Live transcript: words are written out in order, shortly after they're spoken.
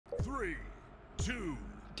3, 2.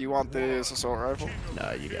 Do you want this assault rifle?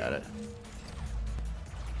 No, you got it.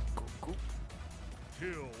 Cool.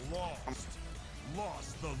 Hill lost.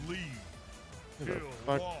 Lost the lead. Hill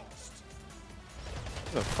fuck? lost.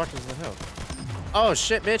 What the fuck is the hell? Oh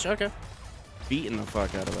shit, bitch. Okay. Beating the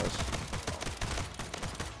fuck out of us.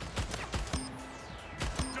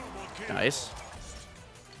 Nice.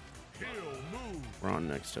 Hill move. We're on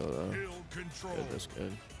next hill though. Hill control. Good, that's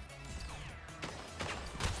good.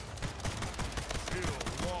 Hill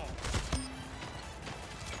lost.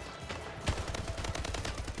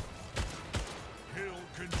 Hill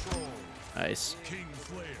control. Nice. King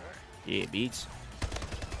Slayer. Yeah, beats.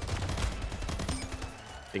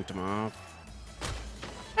 Dinked him off.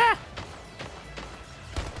 Ah!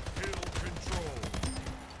 Hill control.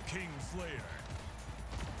 King Slayer.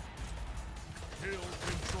 Hill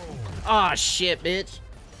control. Ah, shit, bitch.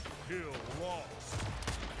 Hill lost.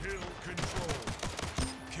 Hill control.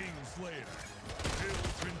 King Slayer. Hill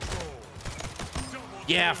control. Double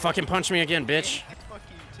Yeah, kill. fucking punch me again, bitch. Fuck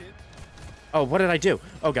you, Tit. Oh, what did I do?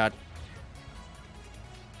 Oh, God.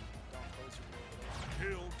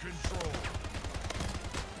 Hill control.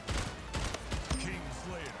 King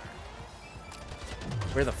Slayer.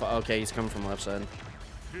 Where the fuck? Okay, he's coming from left side.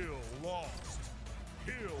 Hill lost.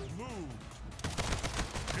 Hill moved.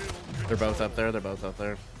 Hill control. They're both up there. They're both up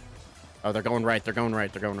there. Oh, they're going right. They're going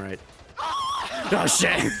right. They're going right. Oh,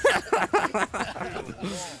 shit.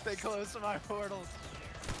 They closed my portals.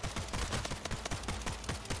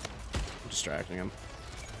 I'm distracting him.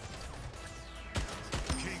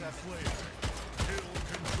 King Slayer. Hill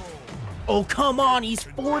control. Oh, come on. He's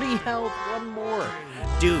 40 health. One more.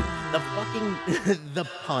 Dude, the fucking... the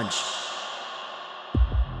punch.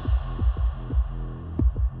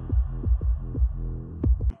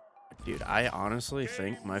 Dude, I honestly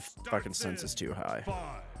think my fucking sense is too high. 5,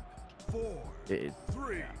 4, It,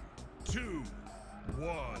 3, 2,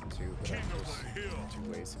 1. Two, but King I'm of just the hill.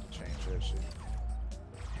 too lazy to change that shit.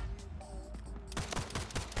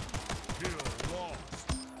 Hill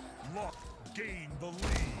lost. Lock. Gain the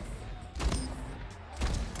lead.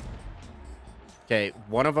 okay,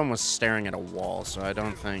 one of them was staring at a wall, so I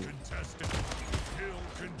don't think... Contested. Hill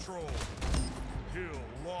control. Hill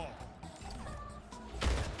lost.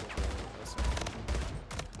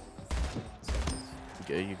 You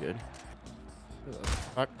good? You good?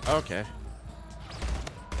 Fuck. Okay.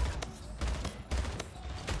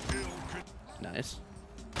 Hill con Nice.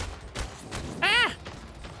 Ah!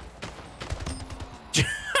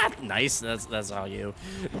 Nice. That's all you.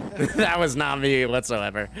 That was not me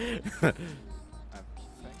whatsoever. I think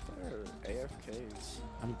they're AFKs.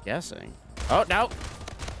 I'm guessing. Oh no.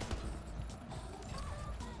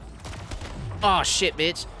 Oh shit,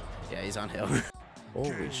 bitch. Yeah, he's on hill.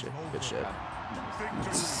 Holy shit. Good shit.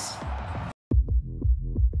 victory.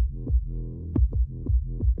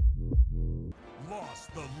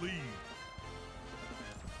 Lost the lead.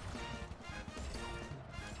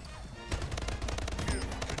 Hill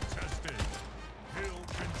contested. Hill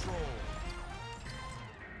control.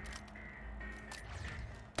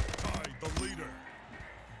 Tied the leader.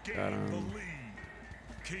 Gained the lead.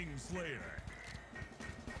 King Slayer.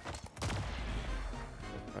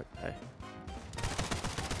 Okay.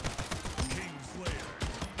 King Slayer.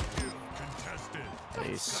 Hill contested.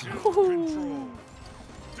 Nice. Hill control.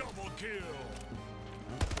 Double kill.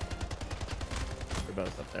 They're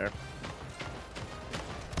both up there.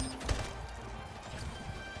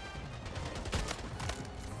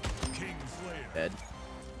 King Slayer. Dead.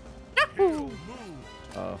 Hill moved.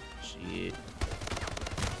 Oh shit.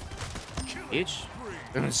 Killing Each. spree.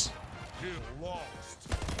 Hill lost.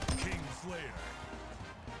 King Slayer.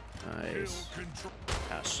 Hill Nice. control.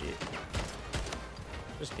 Ah shit.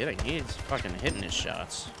 Just kidding. He's fucking hitting his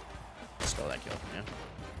shots. Stole that kill from you.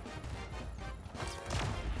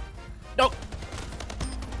 Nope.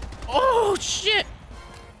 Oh shit.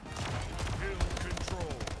 Hill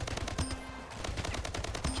control.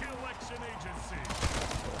 Collection agency.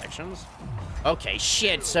 Collections. Okay,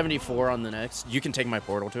 shit. 74 on the next. You can take my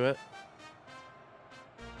portal to it.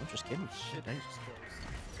 I'm just kidding. Shit.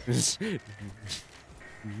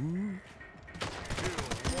 Hill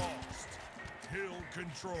lost. Hill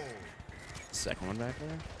control. Second one back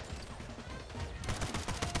there.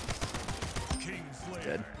 King Slayer.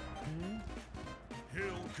 Dead.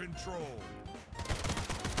 Hill control.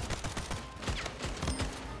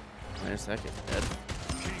 Nice, that kid's dead.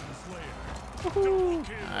 King Slayer. Double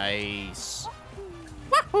kill. Nice.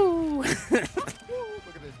 Wahoo! Look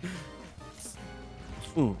at this.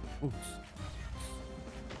 Ooh, ooh.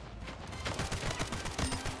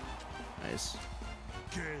 Nice.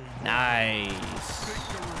 Game. Nice.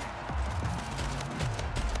 Victory.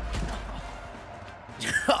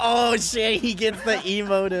 Oh shit, he gets the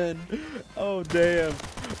emote in. Oh damn.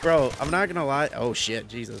 Bro, I'm not gonna lie. Oh shit,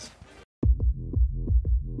 Jesus.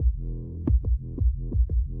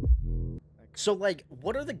 So like,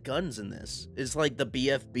 what are the guns in this? Is like the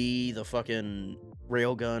BFB, the fucking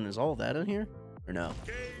railgun, is all that in here? Or no?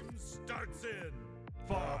 Game starts in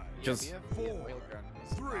 5, Just 4,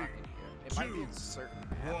 Railgun is 3, not in here. It might be in certain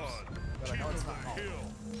maps, 1. but I know it's not all. Kill.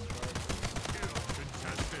 Kill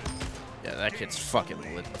contested. yeah, that kid's fucking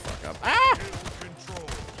lit the fuck up. Ah! Kill control.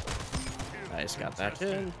 Kill Nice, got that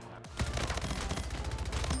contested. kid.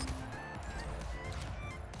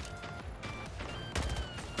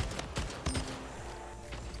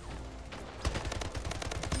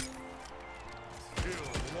 Kill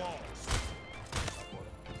lost.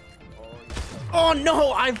 Oh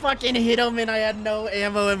no, I fucking hit him and I had no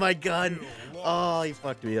ammo in my gun. Oh, he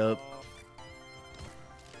fucked me up.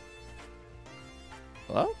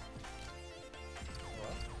 Hello?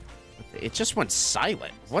 It just went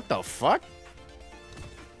silent. What the fuck?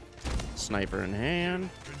 Sniper in hand.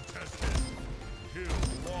 Contested. Kill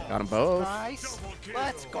lost. Got them both. Nice. Double kill.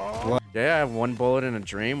 Let's go. Yeah, I have one bullet in a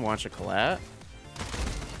dream. Watch it collat.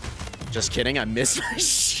 Just kidding, I missed my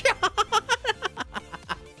shot.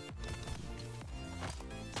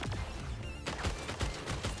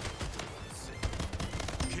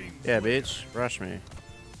 King Yeah, Slayer. bitch, rush me.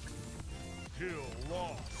 Kill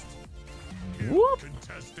lost. Kill Whoop.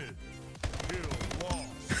 contested. Kill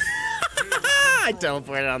lost. I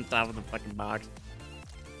teleported on top of the fucking box.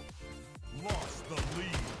 Lost the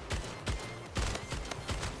lead.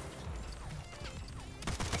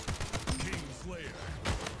 King Slayer.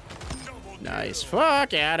 Double Nice. kill.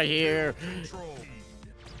 Fuck out of here. Control.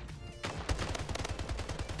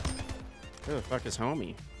 Who the fuck is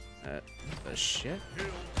homie? The shit? Hill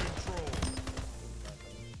control.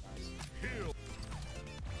 Hill.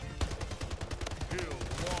 Hill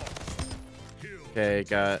lost. Hill Okay,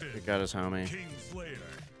 got contested. his homie. King Slayer.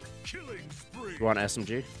 Killing spree. You want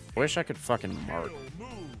SMG? Wish I could fucking mark. Hill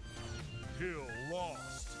move. Hill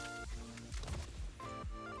lost.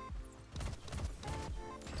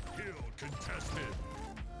 Hill contested.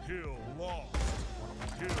 Hill lost.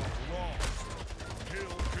 Hill lost.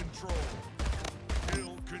 Hill control.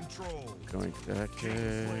 Hill control. Going to that King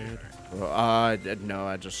kid. Slayer. Well, no,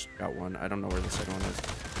 I just got one. I don't know where the second one is.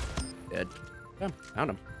 Dead. Yeah, found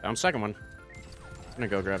him. Found the second one. I'm gonna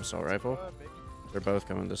go grab assault rifle. They're both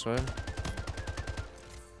coming this way.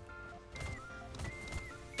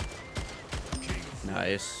 King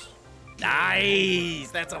Nice.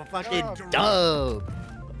 Nice! That's a fucking Dub. dub!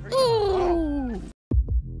 Ooh!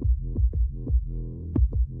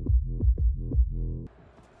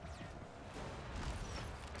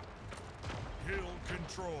 Hill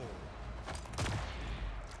control.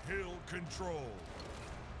 Hill control.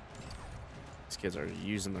 These kids are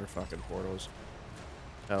using their fucking portals.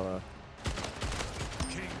 Hella.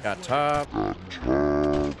 King Got Slayer. top. Tied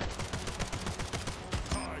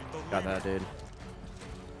the Got leader. that, dude.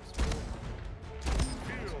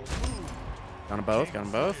 Hill move. Got them both. Got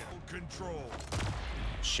them both. Hill control.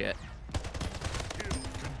 Shit. Hill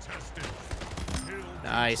contested. Hill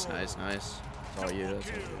Nice, control. nice, nice. That's all you. That's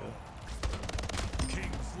all you.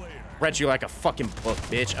 King Slayer. Read you like a fucking book,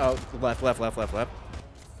 bitch. Oh, left, left, left, left, left.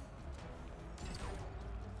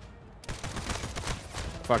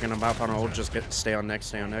 Fucking, I'm about on hold. Just stay on next,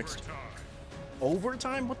 stay on next. Overtime.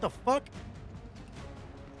 Overtime? What the fuck?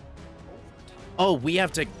 Oh, we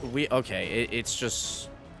have to. Okay, it's just.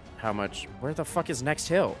 How much? Where the fuck is next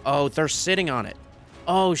hill? Oh, they're sitting on it.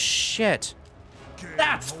 Oh, shit. Game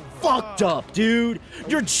That's over. fucked up, dude.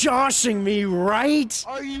 You're joshing me, right?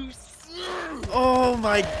 Are you serious? Oh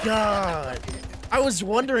my god. I was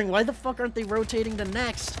wondering, why the fuck aren't they rotating to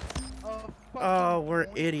next? Oh, we're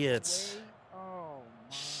idiots. Oh,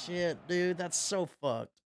 my. Shit, dude, that's so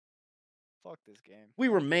fucked. Fuck this game. We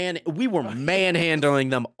were manhandling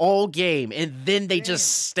them all game, and then they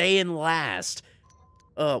just stay in last.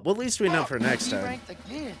 Well, at least we know for next time. Ranked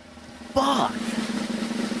again. Fuck.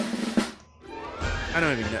 I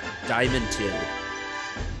don't even know. Diamond 2.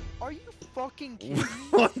 Are you fucking kidding me?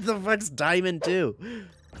 What the fuck's Diamond 2?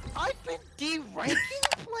 I've been de-ranking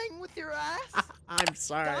playing with your ass. I'm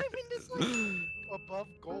sorry. Diamond is like above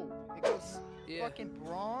gold. It goes fucking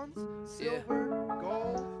bronze, silver,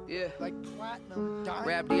 gold, like platinum, diamond.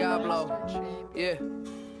 Rap Diablo. master, champion.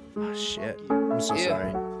 Yeah, Oh, shit. I'm so Yeah.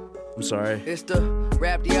 sorry. I'm sorry. it's the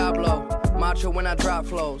Rap Diablo. Macho when I drop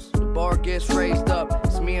flows. The bar gets raised up.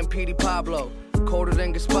 It's me and Petey Pablo. Colder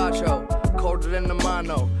than Gazpacho. Colder than the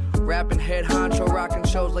mono. Rapping head honcho, rocking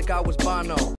shows like I was Bono.